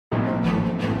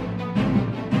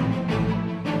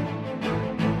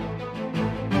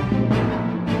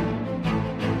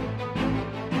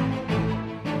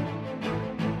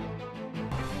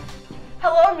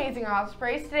amazing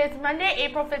Ospreys. Today is Monday,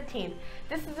 April 15th.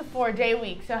 This is a 4-day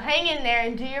week, so hang in there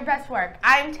and do your best work.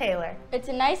 I'm Taylor. It's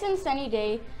a nice and sunny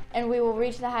day, and we will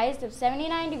reach the highest of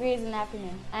 79 degrees in the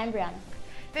afternoon. I'm Breanna.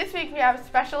 This week we have a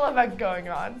special event going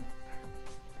on.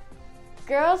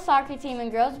 Girls soccer team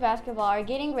and girls basketball are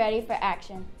getting ready for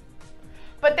action.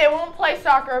 But they won't play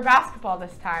soccer or basketball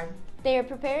this time. They are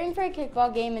preparing for a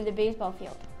kickball game in the baseball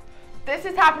field. This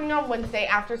is happening on Wednesday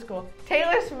after school.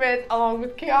 Taylor Smith, along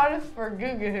with Kiana's for Goo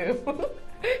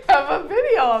have a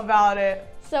video about it.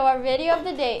 So our video of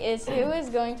the day is who is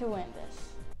going to win this.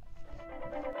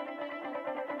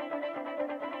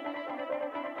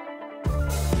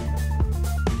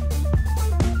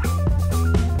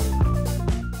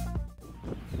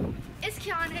 It's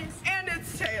Kiana's. And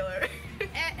it's Taylor.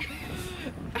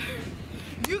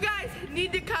 You guys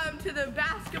need to come to the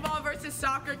basketball versus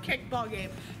soccer kickball game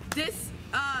this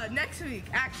next week,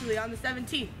 actually on the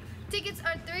 17th. Tickets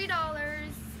are $3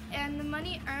 and the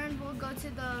money earned will go to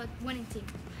the winning team.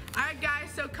 Alright guys,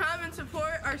 so come and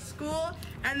support our school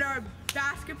and our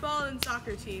basketball and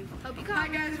soccer team. Hope you come. Hi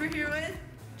guys, we're here with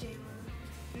Jayla.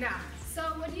 Nah. So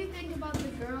what do you think about the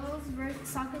girls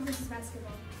soccer versus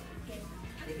basketball game?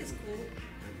 I think it's cool.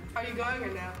 Are you going or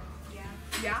no? Yeah.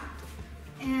 Yeah?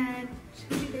 And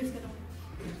who do you think's gonna win?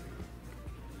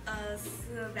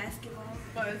 Basketball.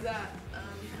 What is that?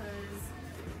 Because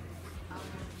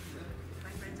my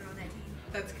friends are on that team.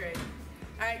 That's great.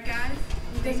 Alright guys,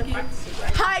 thank you.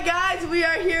 Hi guys, we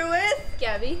are here with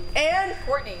Gabby. and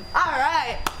Courtney.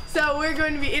 Alright, so we're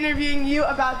going to be interviewing you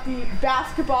about the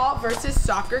basketball versus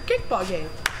soccer kickball game.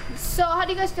 So how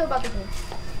do you guys feel about the game?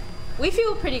 We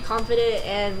feel pretty confident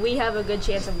and we have a good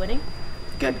chance of winning.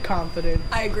 Good confidence.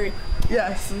 I agree.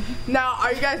 Yes. Now,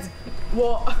 are you guys,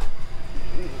 well,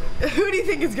 who do you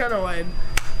think is going to win?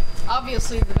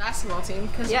 Obviously the basketball team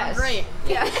because we're great.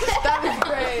 Yeah. That was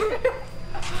great.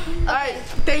 Alright,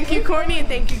 thank you Courtney and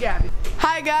thank you Gabby.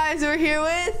 Hi guys, we're here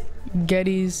with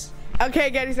Gettys. Okay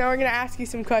Gettys, now we're going to ask you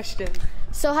some questions.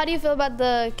 So how do you feel about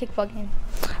the kickball game?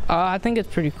 I think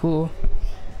it's pretty cool.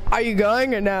 Are you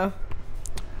going or no?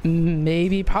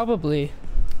 Maybe, probably.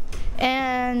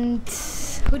 And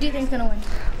who do you think's gonna win?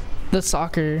 The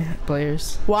soccer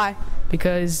players, Why?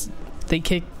 because they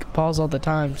kick balls all the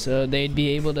time, so they'd be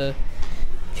able to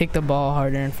kick the ball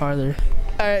harder and farther.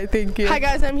 Alright, thank you. Hi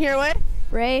guys, I'm here with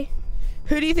Ray?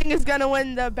 Who do you think is going to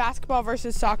win the basketball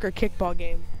versus soccer kickball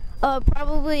game?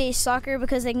 Probably soccer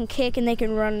because they can kick and they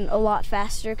can run a lot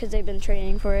faster because they've been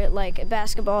training for it. Like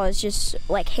basketball is just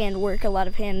like hand work, a lot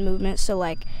of hand movement, so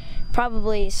like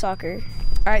probably soccer.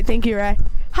 Alright, thank you Ray.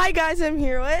 Hi guys, I'm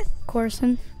here with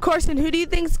Corson? Corson. Who do you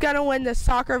think is going to win the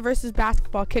soccer versus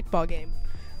basketball kickball game?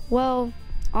 Well,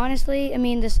 honestly, I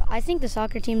mean, I think the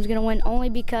soccer team's gonna win only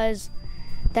because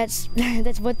that's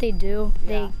that's what they do.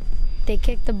 Yeah. They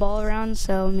kick the ball around.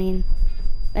 So I mean,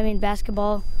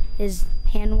 basketball is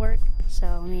hand work. So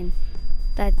I mean,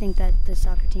 I think that the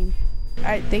soccer team.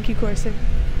 Alright, thank you Corson.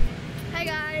 Hi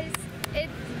guys,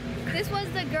 this was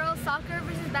the girls soccer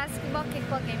versus basketball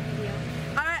kickball game video.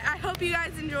 Alright, I hope you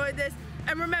guys enjoyed this.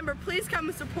 And remember, please come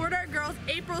and support our girls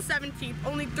April 17th.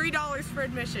 Only $3 for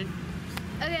admission.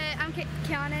 Okay, I'm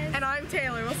Kiana's. And I'm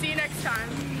Taylor. We'll see you next time.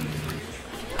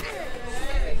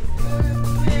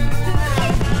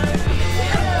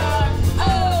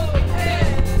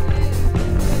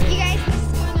 You guys, this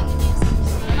is going on the news.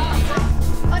 Oh,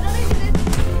 don't do this.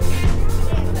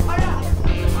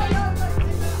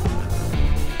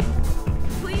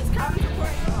 Please come and support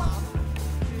us.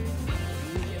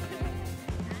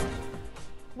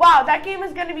 Wow, that game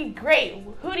is going to be great.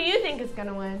 Who do you think is going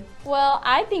to win? Well,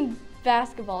 I think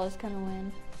basketball is gonna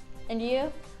win. And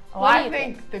you? Oh, What do I you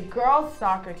think the girls'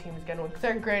 soccer team is going to win because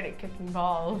they're great at kicking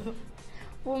balls.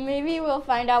 Well, maybe we'll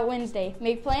find out Wednesday.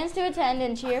 Make plans to attend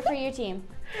and cheer for your team.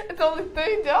 It's only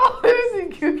 $3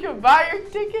 and you can buy your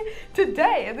ticket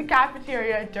today in the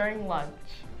cafeteria during lunch.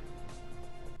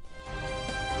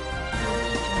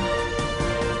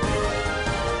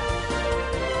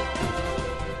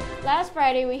 Last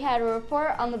Friday, we had a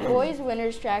report on the boys'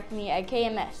 winners track meet at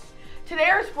KMS. Today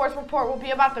our sports report will be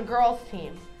about the girls'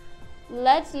 team.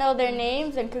 Let's know their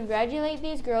names and congratulate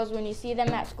these girls when you see them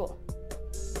at school.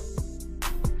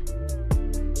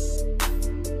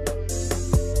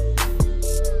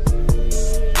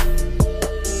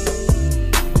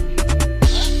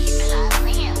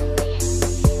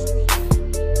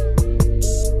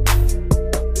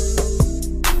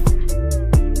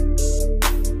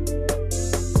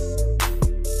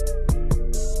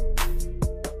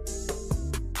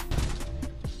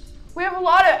 We have a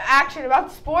lot of action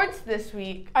about sports this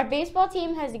week. Our baseball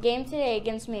team has a game today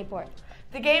against Mayport.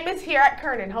 The game is here at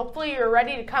Kernan. Hopefully you're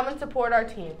ready to come and support our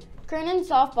team. Kernan's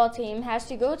softball team has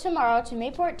to go tomorrow to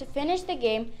Mayport to finish the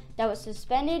game that was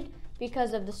suspended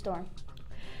because of the storm.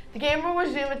 The game will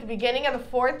resume at the beginning of the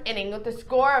 4th inning with the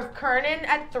score of Kernan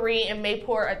at 3 and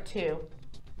Mayport at 2.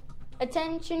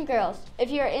 Attention girls, if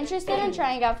you are interested in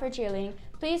trying out for cheerleading,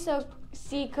 please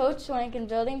see Coach Swank in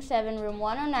Building 7, Room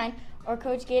 109, or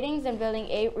Coach Giddings in Building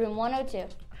 8, Room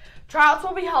 102. Trials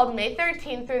will be held May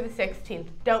 13th through the 16th.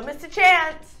 Don't miss a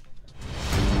chance!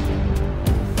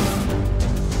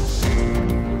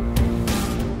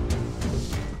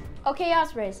 Okay,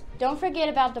 Ospreys, don't forget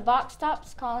about the box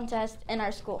tops contest in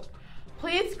our school.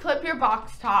 Please clip your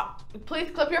box tops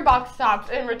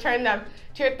and return them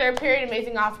to your 3rd period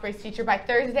Amazing Ospreys teacher by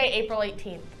Thursday, April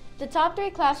 18th. The top 3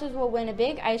 classes will win a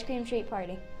big ice cream treat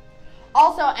party.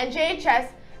 Also, NJHS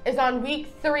is on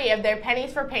week 3 of their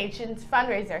Pennies for Patients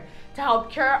fundraiser to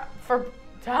help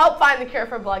find the cure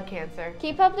for blood cancer.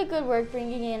 Keep up the good work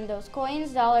bringing in those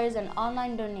coins, dollars, and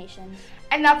online donations.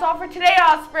 And that's all for today,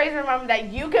 Ospreys. Remember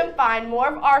that you can find more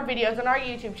of our videos on our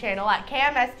YouTube channel at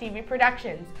KMS TV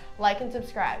Productions. Like and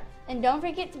subscribe. And don't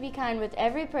forget to be kind with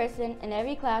every person in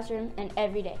every classroom and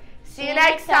every day. See you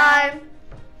next time.